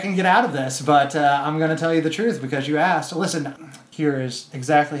no way I can get out of this, but I'm going to tell you the truth because you asked. Listen, here is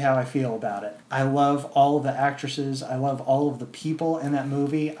exactly how I feel about it. I love all of the actresses. I love all of the people in that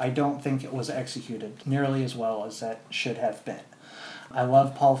movie. I don't think it was executed nearly as well as that should have been. I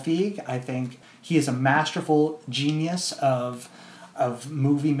love Paul Feig. I think he is a masterful genius of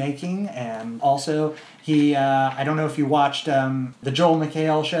movie making, and also he I don't know if you watched the Joel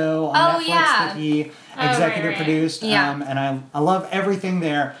McHale show on Netflix that he executive produced, and I love everything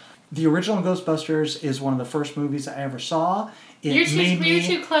there. The original Ghostbusters is one of the first movies I ever saw. You're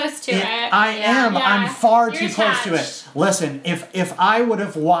too close to it. I am. Yeah. I'm far too close to it. Listen, if I would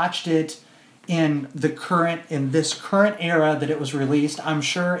have watched it in this current era that it was released, I'm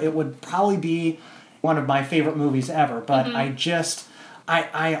sure it would probably be one of my favorite movies ever. But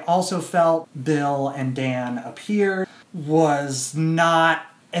I also felt Bill and Dan Up Here was not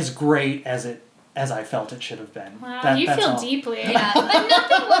as great as I felt it should have been. Wow, you feel deeply. Yeah, but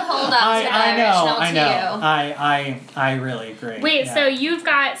nothing would hold up to the original to you. I really agree. Wait, so you've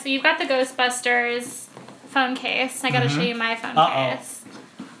got the Ghostbusters phone case. I got to show you my phone case.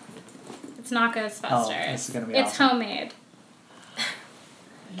 It's not Ghostbusters. Oh, this is gonna be It's awesome. homemade.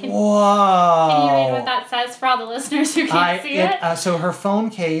 Whoa! Can you read what that says for all the listeners who can't see it? So her phone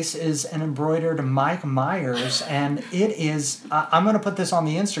case is an embroidered Mike Myers, and it is... I'm going to put this on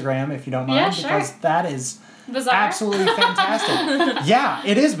the Instagram, if you don't mind, because that is bizarre. Absolutely fantastic. Yeah,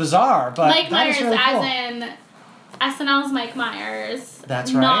 it is bizarre, but Mike Myers really cool. as in SNL's Mike Myers.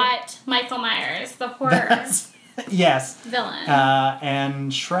 That's right. Not Michael Myers, the horror yes. villain.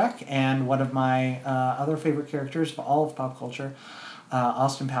 And Shrek, and one of my other favorite characters of all of pop culture,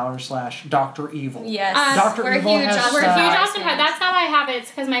 Austin Powers / Dr. Evil. Yes. Dr. Evil we're huge Austin Powers. That's how I have it. It's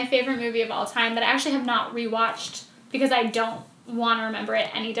because my favorite movie of all time that I actually have not rewatched because I don't want to remember it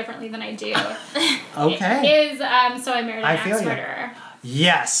any differently than I do. Okay. Is So I Married an Axe Murderer.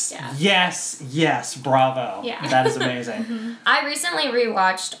 Yes. Yeah. Yes. Bravo. Yeah. That is amazing. I recently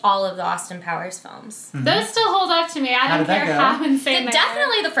rewatched all of the Austin Powers films. Mm-hmm. Those still hold up to me. I don't care how insane they are.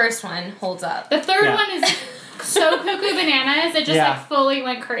 Definitely the first one holds up. The third one is so cuckoo bananas. It just like fully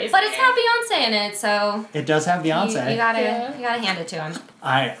went crazy. But it's got Beyonce in it, so it does have Beyonce. You gotta hand it to him.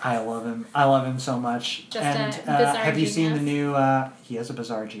 I love him. I love him so much. Just and a bizarre have you seen the genius. new? He is a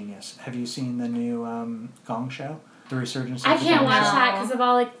bizarre genius. Have you seen the new Gong Show? The resurgence. I Of the can't Gong watch Show? that because of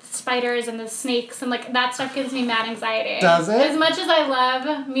all like spiders and the snakes and like that stuff gives me mad anxiety. Does it? As much as I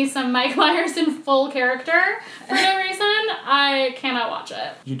love me some Mike Myers in full character for no reason, I cannot watch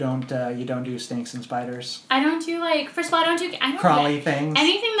it. You don't do snakes and spiders. I don't do first of all I don't Crawly things.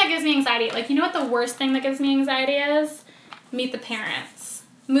 anything that gives me anxiety. Like you know what the worst thing that gives me anxiety is? Meet the Parents.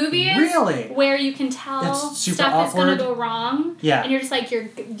 Movies Really? where you can tell It's super stuff awkward. is gonna go wrong. Yeah. And you're just like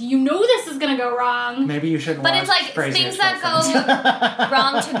you know this is gonna go wrong. Maybe you shouldn't. But watch it's like Crazy things that go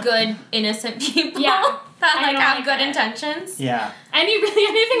wrong to good, innocent people Yeah. that I like don't have like good it. intentions. Yeah.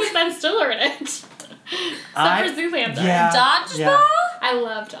 Anything with Ben Stiller in it. Except for Zoolander. Yeah. Dodgeball? Yeah. I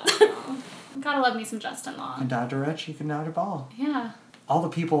love Dodgeball. Gotta love me some Justin Long. And dodge a wretch, you can dodge a ball. Yeah. All the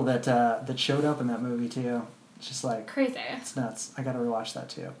people that showed up in that movie too. It's just like Crazy. it's nuts. I gotta rewatch that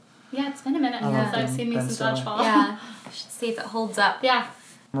too. Yeah, it's been a minute I love since I've seen me Ben some Stiller. Dodgeball. Yeah. I should see if it holds up. Yeah.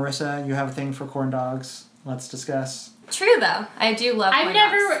 Marissa, you have a thing for corn dogs. Let's discuss. True though. I do love I've corn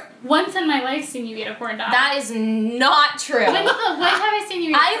never dogs. once in my life seen you eat a corn dog. That is not true. When have I seen you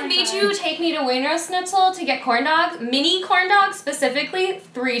eat a I've corn made dog? you take me to Wiener Schnitzel to get corn dogs, mini corn dogs specifically,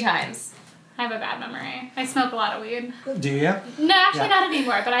 3 times. I have a bad memory. I smoke a lot of weed. Do you? No, actually Yeah. not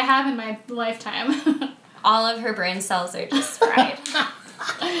anymore, but I have in my lifetime. All of her brain cells are just fried.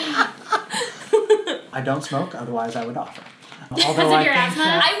 I don't smoke, otherwise I would offer. Because Although of I your think asthma?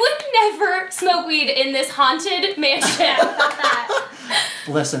 that- I would never smoke weed in this haunted mansion.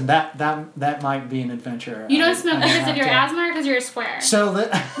 Listen, that might be an adventure. You don't I smoke might because have of your to- asthma or because you're a square? So that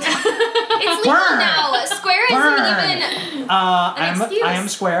It's legal Burn. now. Square isn't even. I am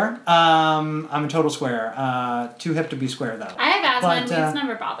square. I'm a total square. Too hip to be square though. I have asthma and But, it's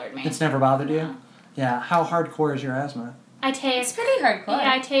never bothered me. It's never bothered you? No. Yeah. How hardcore is your asthma? I take It's pretty hardcore.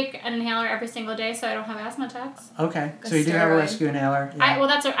 I take an inhaler every single day so I don't have asthma attacks. Okay. A So you do have a steroid. rescue inhaler. Yeah.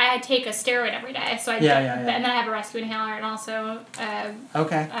 I take a steroid every day, so I Yeah. and then I have a rescue inhaler and also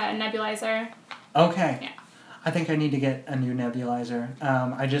Okay. a nebulizer. Okay. Yeah. I think I need to get a new nebulizer.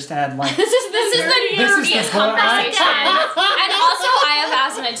 I just had like. This is the This is the nerdiest part. conversation. And also, I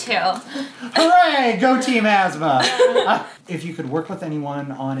have asthma too. Hooray! Go team asthma. If you could work with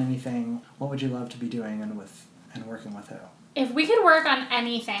anyone on anything, what would you love to be doing and working with who? If we could work on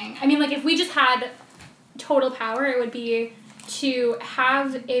anything, I mean, like, if we just had total power, it would be to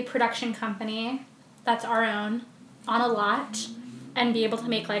have a production company that's our own on a lot and be able to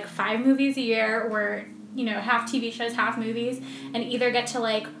make, like, 5 movies a year or, you know, half TV shows, half movies, and either get to,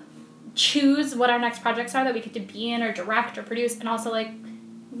 like, choose what our next projects are that we get to be in or direct or produce and also, like,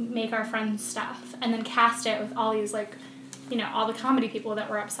 make our friends' stuff and then cast it with all these, like, you know, all the comedy people that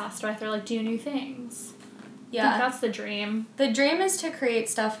we're obsessed with or, like, do new things. I think that's the dream. The dream is to create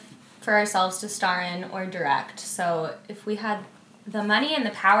stuff for ourselves to star in or direct. So if we had the money and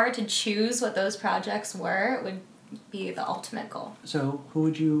the power to choose what those projects were, it would be the ultimate goal. So who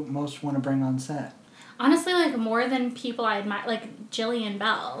would you most want to bring on set? Honestly, like, more than people I admire, like, Jillian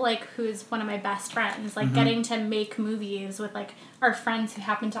Bell, like, who's one of my best friends, like, getting to make movies with, like, our friends who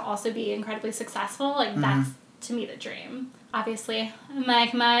happen to also be incredibly successful, like, that's, to me, the dream. Obviously,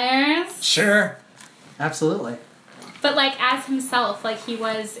 Mike Myers. Sure. Absolutely. But, like, as himself, like, he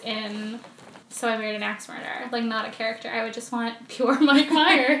was in So I Married an Axe Murderer. Like, not a character. I would just want pure Mike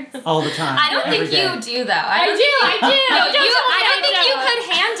Myers. All the time. I don't every think day. you do, though. I do. No, Don't I don't think you don't.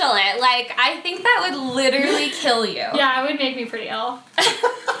 could handle it. Like, I think that would literally kill you. Yeah, it would make me pretty ill.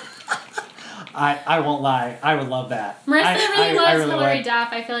 I won't lie. I would love that. Marissa really loves really Hilary would. Duff.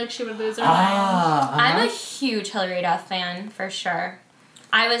 I feel like she would lose her mind. I'm a huge Hilary Duff fan, for sure.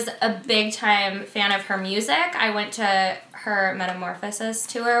 I was a big time fan of her music. I went to her Metamorphosis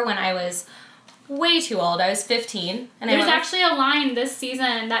tour when I was way too old. I was 15. And There's I went actually a line this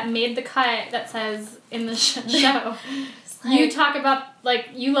season that made the cut that says in the show, you talk about, like,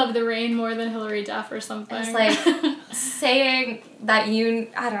 you love the rain more than Hilary Duff or something. It's like saying that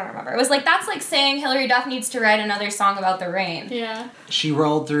I don't remember. It was like, that's like saying Hilary Duff needs to write another song about the rain. Yeah. She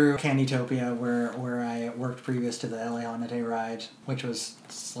rolled through Candytopia, where I worked previous to the LA Holiday Ride, which was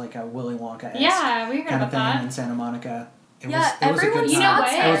like a Willy Wonka-esque Yeah, we heard kind of about thing that. in Santa Monica. It Yeah, was a everyone good You know time.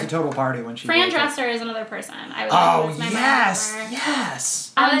 what? It was a total party when she Fran did it. Dresser is another person. I would Oh, was my yes! member.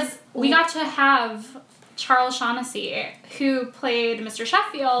 Yes! We got to have Charles Shaughnessy, who played Mr.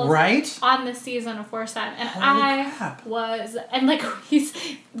 Sheffield, Right? on this season of Forset, and Holy crap. he's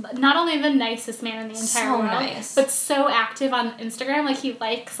not only the nicest man in the entire So world, nice. but so active on Instagram. Like, he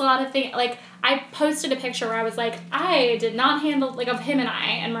likes a lot of things. Like, I posted a picture where I was like, I did not handle, like, of him and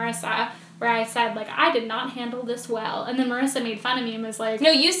Marissa, where I said, like, I did not handle this well. And then Marissa made fun of me and was like...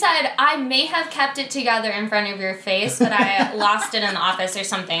 No, you said, I may have kept it together in front of your face, but I lost it in the office or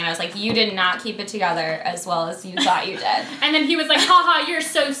something. And I was like, you did not keep it together as well as you thought you did. And then he was like, haha, you're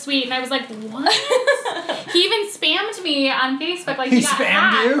so sweet. And I was like, what? He even spammed me on Facebook. Like, He got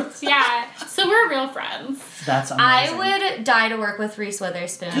spammed hacked. Yeah. So we're real friends. That's amazing. I would die to work with Reese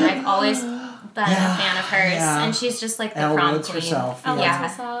Witherspoon. I've always been a fan of hers. Yeah. And she's just like the Elle prom Woods queen. herself. I love Yeah.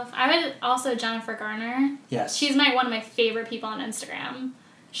 myself. I would also Jennifer Garner. Yes. She's one of my favorite people on Instagram.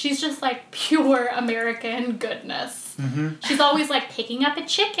 She's just like pure American goodness. Mm-hmm. She's always like picking up a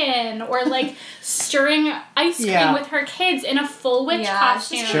chicken or like stirring ice cream with her kids in a full witch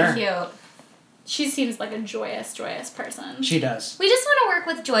costume. She's Sure. really cute. She seems like a joyous person. She does. We just want to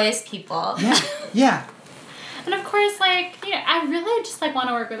work with joyous people. Yeah. Yeah. And of course, like, you know, I really just like want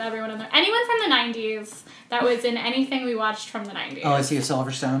to work with everyone in there. Anyone from the 90s that was in anything we watched from the 90s. Alicia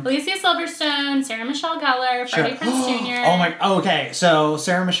Silverstone. Alicia Silverstone, Sarah Michelle Gellar, Freddie Prinze Jr. Oh my. Okay, so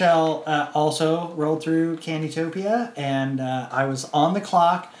Sarah Michelle also rolled through Candytopia, and I was on the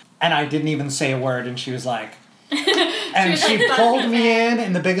clock, and I didn't even say a word, and she was like, and she like, pulled me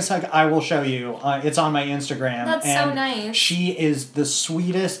in the biggest hug. I will show you. It's on my Instagram. That's and so nice. She is the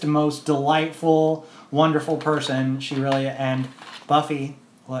sweetest, most delightful, wonderful person. She really, and Buffy.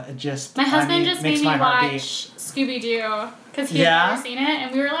 Well, it just My husband just makes made me my heart watch beat. Scooby-Doo because he had never seen it,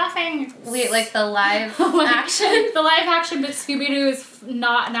 and we were laughing. Wait, like the live Like, action? The live action, but Scooby-Doo is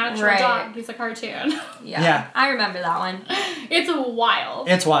not an actual Right. dog. He's a cartoon. Yeah. I remember that one. It's wild.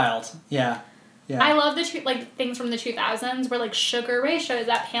 It's wild. Yeah. Yeah. I love the things from the 2000s where like Sugar Ray shows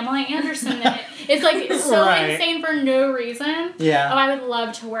up, Pamela Anderson in it. It's like so Right. insane for no reason. Yeah. Oh, I would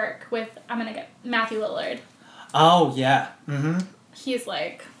love to work with. I'm gonna get Matthew Lillard. Oh yeah. Mm-hmm. He's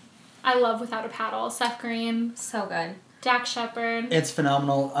like, I love Without a Paddle. Seth Green, So good. Dax Shepard. It's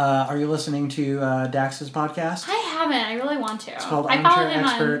phenomenal. Are you listening to Dax's podcast? I haven't. I really want to. It's called I follow Armchair him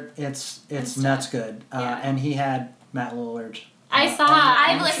Expert. It's Insta. nuts good. Yeah. And he had Matt Lillard. I saw.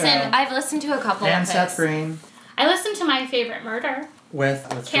 I've listened to a couple and of his. Seth Green I listened to My Favorite Murder. with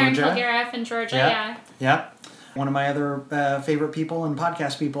Karen Georgia. Kilgariff and Georgia. Yep. Yeah. Yep. One of my other favorite people and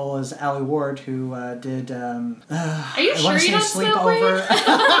podcast people is Allie Ward, who did. Are you I sure wanna you say don't smoke weed?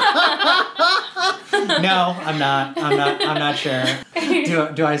 No, I'm not. I'm not sure.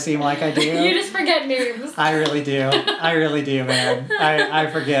 Do I seem like I do? You just forget names. I really do. I really do, man. I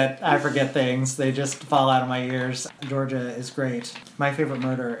forget things. They just fall out of my ears. Georgia is great. My Favorite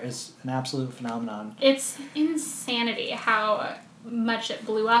Murder is an absolute phenomenon. It's insanity how much it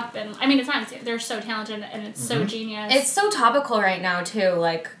blew up, and I mean it's not. They're so talented and it's so genius. It's so topical right now too.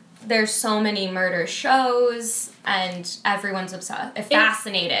 Like there's so many murder shows, and everyone's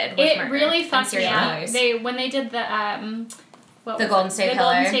fascinated with murder. It really and fucked me serial up. killers. When they did the The Golden State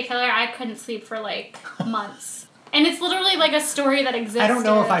Killer. Golden State Killer, I couldn't sleep for like months. And it's literally like a story that exists. I don't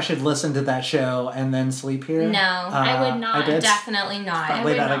know if I should listen to that show and then sleep here. No, I would not. I did. Definitely not.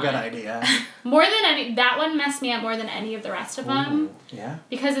 Probably would not a not. good idea. More than any, that one messed me up more than any of the rest of them. Ooh, yeah.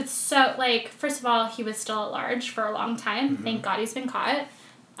 Because it's so, like, first of all, he was still at large for a long time. Thank God he's been caught.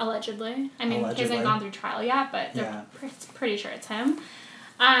 Allegedly. I mean, he Allegedly. hasn't gone through trial yet, but Yeah. pretty sure it's him.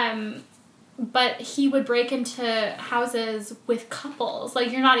 But he would break into houses with couples.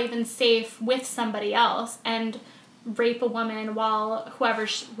 Like, you're not even safe with somebody else. And rape a woman while whoever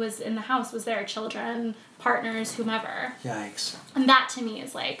was in the house was there. Children, partners, whomever. Yikes. And that, to me,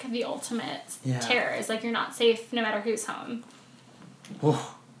 is, like, the ultimate Yeah. terror. Is, like, you're not safe no matter who's home. Ooh.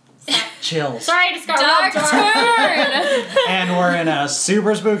 Chills. Sorry, I just got Dark real turn! And we're in a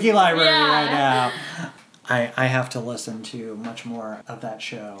super spooky library Yeah. right now. I have to listen to much more of that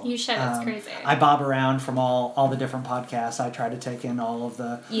show. You should. It's crazy. I bob around from all the different podcasts. I try to take in all of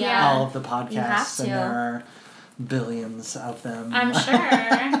the Yeah. all of the podcasts, You have to. and there are billions of them. I'm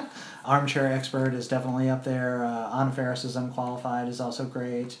sure. Armchair Expert is definitely up there. Anna Faris' Unqualified is also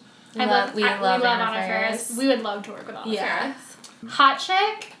great. We love Anna Faris. We would love to work with Anna Yeah. Faris. Hot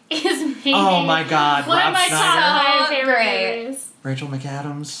Chick is maybe Oh my God, one Rob of my Schneider. top 5 So favorite great. movies. Rachel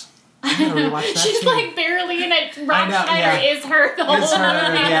McAdams. I gotta rewatch that She's too. like barely in it. Rob know, Schneider yeah. is her the whole It's her,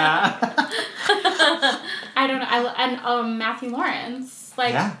 time. yeah. I don't know. And Matthew Lawrence,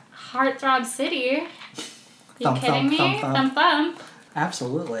 like Yeah. Heartthrob City. You kidding me? Thump, thump.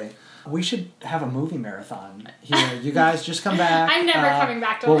 Absolutely. We should have a movie marathon here. You guys just come back. I'm never coming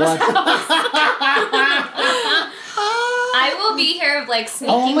back to this house. I will be here like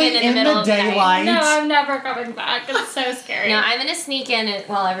sneaking Only in the middle of the daylight. night. No, I'm never coming back. It's so scary. No, I'm gonna sneak in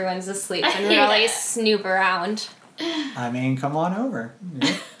while everyone's asleep and really snoop around. I mean, come on over.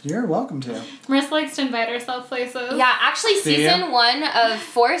 You're welcome to. Marissa likes to invite herself places. Yeah, actually, See ya. season 1 of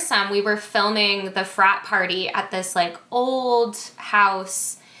Foursome, we were filming the frat party at this like old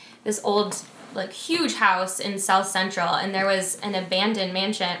house, this old like huge house in South Central, and there was an abandoned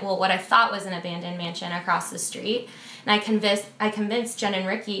mansion. Well, what I thought was an abandoned mansion across the street. And I convinced Jen and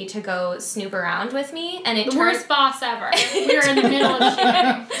Ricky to go snoop around with me, and The worst boss ever. We were in the middle of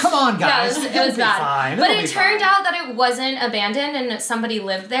shooting. Come on, guys. Yeah, it was bad. Fine. But It'll it be turned fine. out that it wasn't abandoned and somebody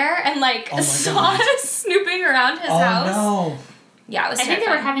lived there and like Oh my saw God. us snooping around his house. Oh, no. Yeah, it was I think they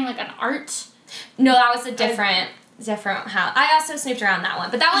were terrifying. having like an art. No, that was a different house. I also snooped around that one,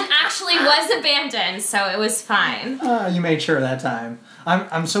 but that one actually was abandoned, so it was fine. You made sure that time.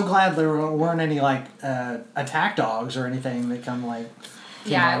 I'm so glad there weren't any like attack dogs or anything that come like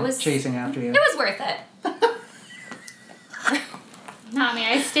Yeah, it was chasing after you. It was worth it. Not me.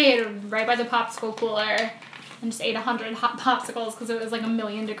 I stayed right by the popsicle cooler and just ate 100 hot popsicles because it was like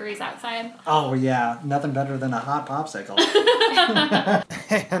 1,000,000 degrees outside. Oh yeah, nothing better than a hot popsicle.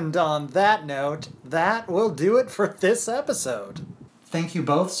 And on that note, that will do it for this episode. Thank you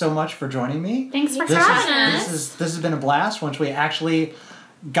both so much for joining me. Thanks for This having us. has been a blast once we actually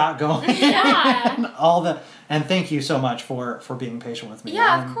got going. Yeah. And thank you so much for being patient with me.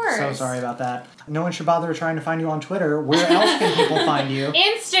 Yeah, of I'm course. so sorry about that. No one should bother trying to find you on Twitter. Where else can people find you?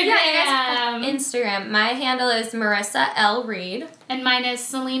 Instagram. Yeah, you guys, Instagram. My handle is Marissa L. Reed. And mine is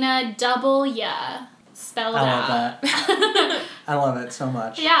Selyna W. Spelled I love out. that. I love it so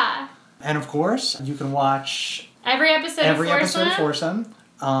much. Yeah. And of course, you can watch Every episode every of episode of Foursome. Foursome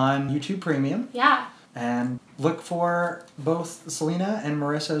on YouTube Premium. Yeah. And look for both Selyna and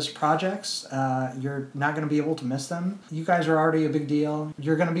Marissa's projects. You're not going to be able to miss them. You guys are already a big deal.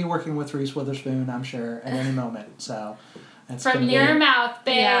 You're going to be working with Reese Witherspoon, I'm sure, at any moment. So it's From gonna your be, mouth,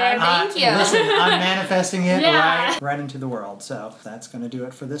 babe. Yeah, thank you. Listen, I'm manifesting it Yeah. right into the world. So that's going to do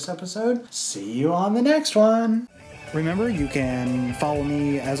it for this episode. See you on the next one. Remember, you can follow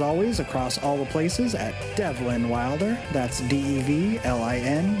me, as always, across all the places at Devlin Wilder. That's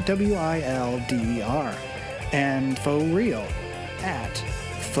DEVLINWILDER. And Faux Real at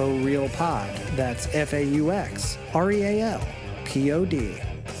Faux Real Pod. That's FAUXREALPOD.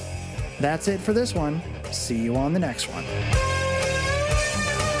 That's it for this one. See you on the next one.